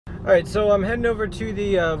Alright, so I'm heading over to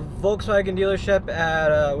the Volkswagen dealership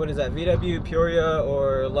at, what is that, VW Peoria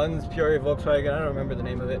or Lund's Peoria Volkswagen, I don't remember the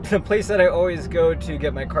name of it. The place that I always go to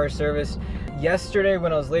get my car serviced. Yesterday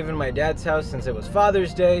when I was leaving my dad's house, since it was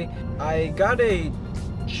Father's Day, I got a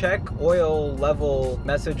check oil level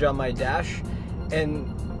message on my dash.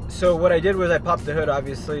 And so what I did was I popped the hood,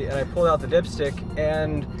 obviously, and I pulled out the dipstick,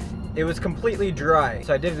 and it was completely dry.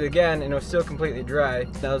 So I did it again and it was still completely dry.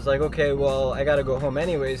 And I was like, okay, well, I gotta go home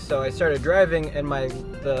anyways. So I started driving and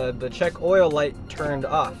the check oil light turned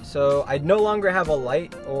off. So I no longer have a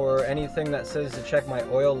light or anything that says to check my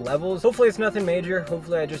oil levels. Hopefully it's nothing major.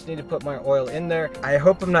 Hopefully I just need to put my oil in there. I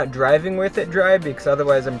hope I'm not driving with it dry, because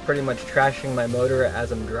otherwise I'm pretty much trashing my motor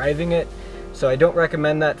as I'm driving it. So I don't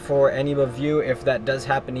recommend that for any of you if that does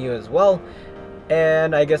happen to you as well.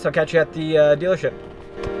 And I guess I'll catch you at the dealership.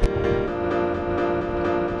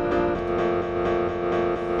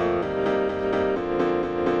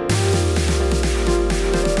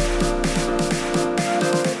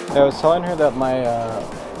 I was telling her that my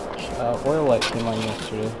oil light came on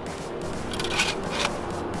yesterday.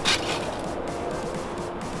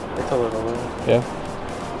 It's a little low. Yeah.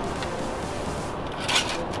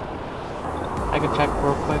 I could check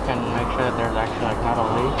real quick and make sure that there's actually like not a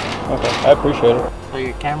leak. Okay, I appreciate it. So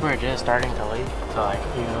your cam bridge is starting to leak. So like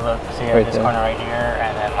you look, see Right this there. corner right here,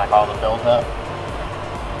 and then like all the buildup.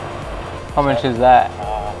 How much is that?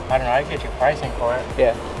 I don't know. I can get you pricing for it.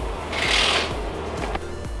 Yeah.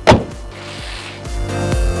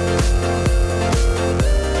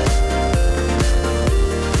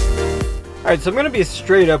 Alright, so I'm going to be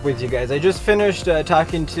straight up with you guys. I just finished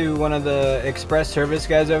talking to one of the express service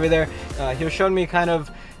guys over there. He was showing me kind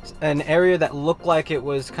of an area that looked like it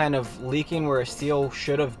was kind of leaking where a seal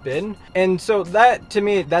should have been. And so that, to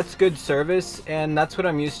me, that's good service, and that's what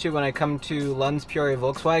I'm used to when I come to Lund's Peoria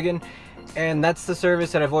Volkswagen. And that's the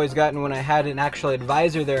service that I've always gotten when I had an actual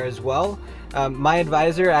advisor there as well. My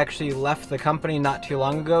advisor actually left the company not too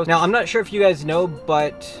long ago. Now, I'm not sure if you guys know,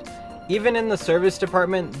 but even in the service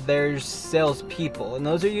department, there's salespeople, and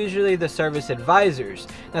those are usually the service advisors.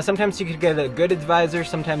 Now, sometimes you can get a good advisor,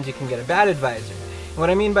 sometimes you can get a bad advisor. And what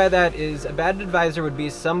I mean by that is a bad advisor would be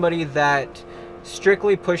somebody that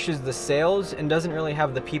strictly pushes the sales and doesn't really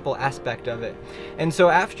have the people aspect of it. And so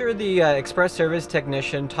after the express service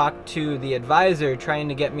technician talked to the advisor trying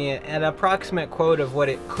to get me an approximate quote of what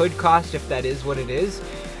it could cost if that is what it is,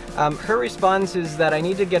 her response is that I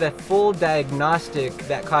need to get a full diagnostic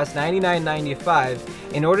that costs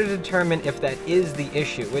 $99.95 in order to determine if that is the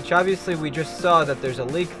issue, which obviously we just saw that there's a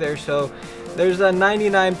leak there, so there's a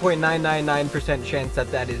 99.999% chance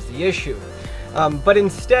that that is the issue. But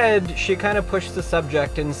instead, she kind of pushed the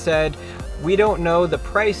subject and said, we don't know the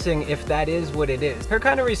pricing if that is what it is. Her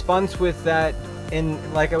kind of response with that, and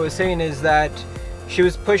like I was saying, is that she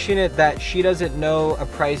was pushing it that she doesn't know a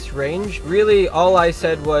price range. Really, all I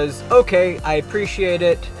said was, okay, I appreciate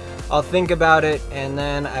it, I'll think about it, and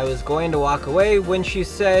then I was going to walk away when she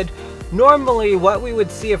said, normally what we would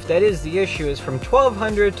see if that is the issue is from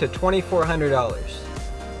 $1,200 to $2,400.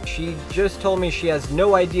 She just told me she has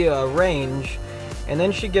no idea a range, and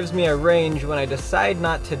then she gives me a range when I decide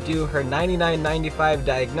not to do her $99.95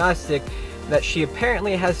 diagnostic that she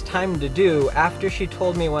apparently has time to do after she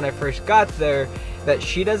told me when I first got there that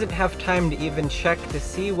she doesn't have time to even check to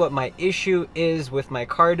see what my issue is with my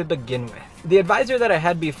car to begin with. The advisor that I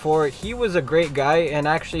had before, he was a great guy, and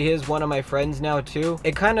actually he is one of my friends now too.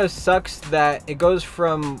 It kind of sucks that it goes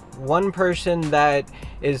from one person that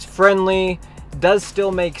is friendly, does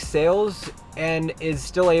still make sales, and is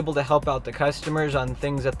still able to help out the customers on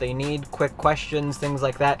things that they need, quick questions, things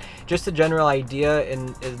like that, just a general idea,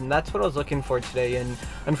 and that's what I was looking for today. And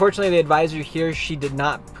unfortunately the advisor here, she did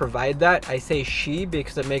not provide that. I say she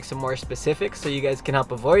because it makes it more specific so you guys can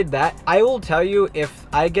help avoid that. I will tell you, if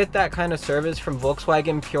I get that kind of service from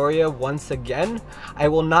Volkswagen Peoria once again, I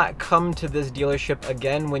will not come to this dealership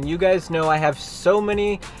again. When you guys know I have so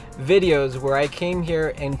many videos where I came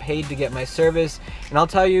here and paid to get my service, and I'll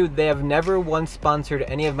tell you, they have never once sponsored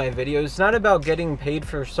any of my videos. It's not about getting paid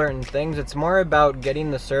for certain things, it's more about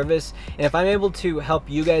getting the service, and if I'm able to help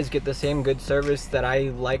you guys get the same good service that I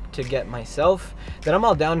like to get myself, then I'm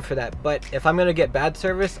all down for that. But if I'm gonna get bad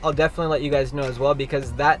service, I'll definitely let you guys know as well,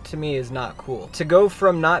 because that to me is not cool. To go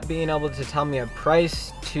from not being able to tell me a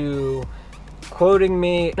price to quoting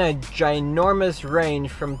me in a ginormous range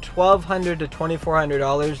from $1,200 to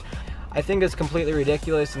 $2,400, I think is completely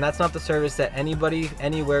ridiculous, and that's not the service that anybody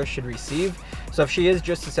anywhere should receive. So if she is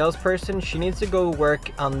just a salesperson, she needs to go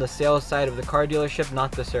work on the sales side of the car dealership,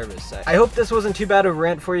 not the service side. I hope this wasn't too bad of a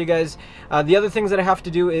rant for you guys. The other things that I have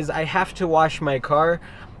to do is I have to wash my car.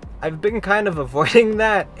 I've been kind of avoiding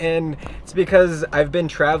that, and it's because I've been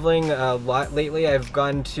traveling a lot lately. I've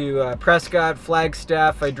gone to Prescott,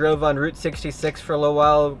 Flagstaff. I drove on Route 66 for a little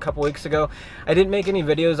while a couple weeks ago. I didn't make any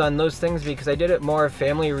videos on those things because I did it more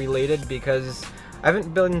family related, because I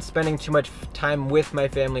haven't been spending too much time with my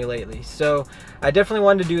family lately. So I definitely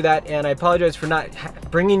wanted to do that, and I apologize for not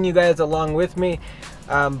bringing you guys along with me.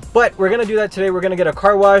 But we're gonna do that today. We're gonna get a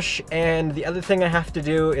car wash, and the other thing I have to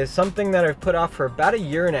do is something that I've put off for about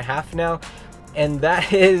 1.5 years now, and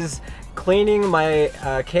that is cleaning my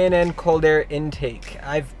K&N cold air intake.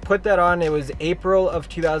 I've put that on. It was April of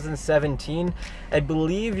 2017. I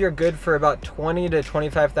believe you're good for about 20 to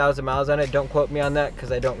 25,000 miles on it. Don't quote me on that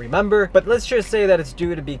because I don't remember, but let's just say that it's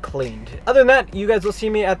due to be cleaned. Other than that, you guys will see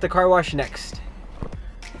me at the car wash next.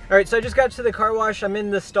 Alright, so I just got to the car wash. I'm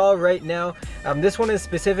in the stall right now. This one is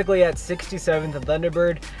specifically at 67th and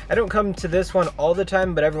Thunderbird. I don't come to this one all the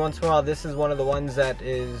time, but every once in a while this is one of the ones that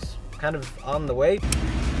is kind of on the way.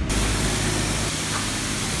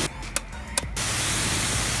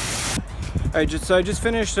 Alright, so I just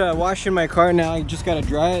finished washing my car. Now I just gotta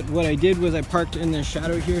dry it. What I did was I parked in the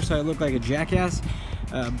shadow here so I look like a jackass.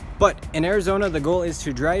 But in Arizona, the goal is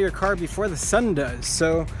to dry your car before the sun does.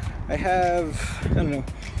 So I have, I don't know,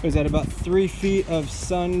 what is that, about 3 feet of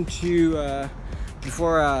sun to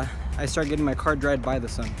before I start getting my car dried by the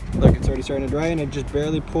sun. Look, it's already starting to dry, and it just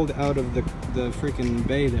barely pulled out of the freaking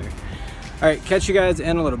bay there. All right, catch you guys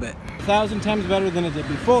in a little bit. 1,000 times better than it did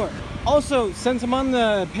before. Also, since I'm on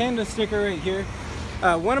the Panda sticker right here,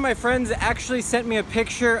 one of my friends actually sent me a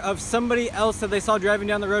picture of somebody else that they saw driving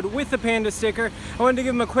down the road with the Panda sticker. I wanted to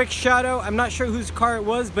give him a quick shout out. I'm not sure whose car it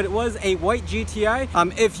was, but it was a white GTI.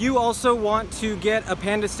 If you also want to get a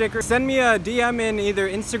Panda sticker, send me a DM in either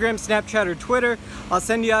Instagram, Snapchat, or Twitter. I'll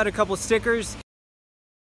send you out a couple stickers.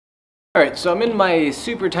 Alright, so I'm in my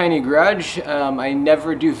super tiny garage. I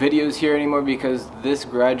never do videos here anymore because this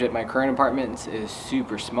garage at my current apartment is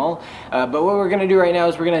super small. But what we're going to do right now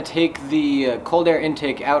is we're going to take the cold air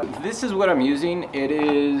intake out. This is what I'm using. It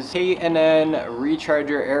is K&N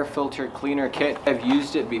Recharger Air Filter Cleaner Kit. I've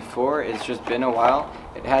used it before. It's just been a while.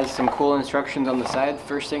 It has some cool instructions on the side.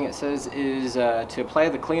 First thing it says is to apply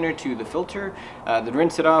the cleaner to the filter, then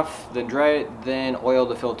rinse it off, then dry it, then oil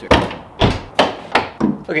the filter.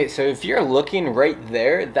 Okay, so if you're looking right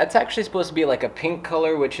there, that's actually supposed to be like a pink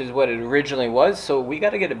color, which is what it originally was. So we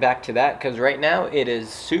got to get it back to that because right now it is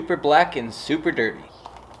super black and super dirty.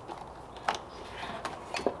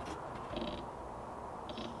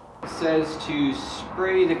 It says to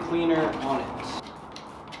spray the cleaner on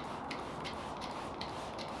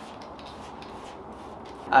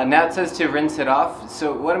it. Now it says to rinse it off.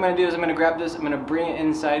 So what I'm going to do is I'm going to grab this, I'm going to bring it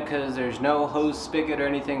inside because there's no hose spigot or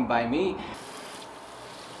anything by me.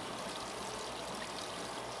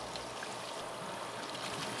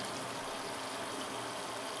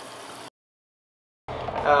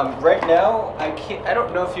 Right now, I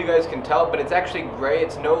don't know if you guys can tell, but it's actually gray.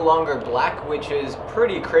 It's no longer black, which is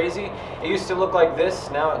pretty crazy. It used to look like this,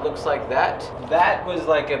 now it looks like that. That was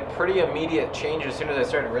like a pretty immediate change as soon as I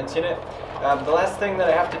started rinsing it. The last thing that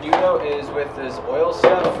I have to do though is with this oil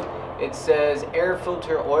stuff, it says air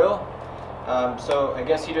filter oil. So I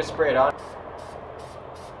guess you just spray it on.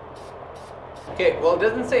 Okay, well it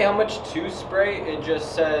doesn't say how much to spray, it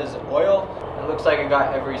just says oil. It looks like it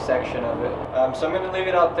got every section of it. So I'm going to leave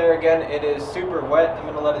it out there again. It is super wet. I'm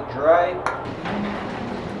going to let it dry.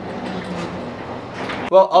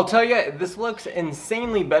 Well, I'll tell you, this looks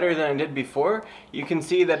insanely better than it did before. You can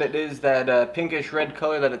see that it is that pinkish red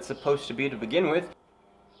color that it's supposed to be to begin with.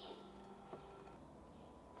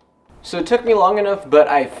 So it took me long enough, but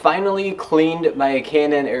I finally cleaned my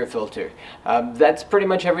K&N air filter. That's pretty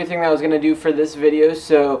much everything that I was going to do for this video,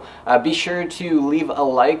 so be sure to leave a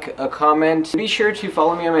like, a comment. Be sure to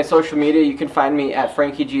follow me on my social media. You can find me at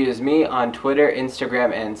FrankieGisMe on Twitter,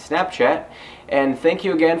 Instagram, and Snapchat. And thank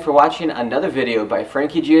you again for watching another video by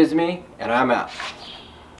FrankieGisMe, and I'm out.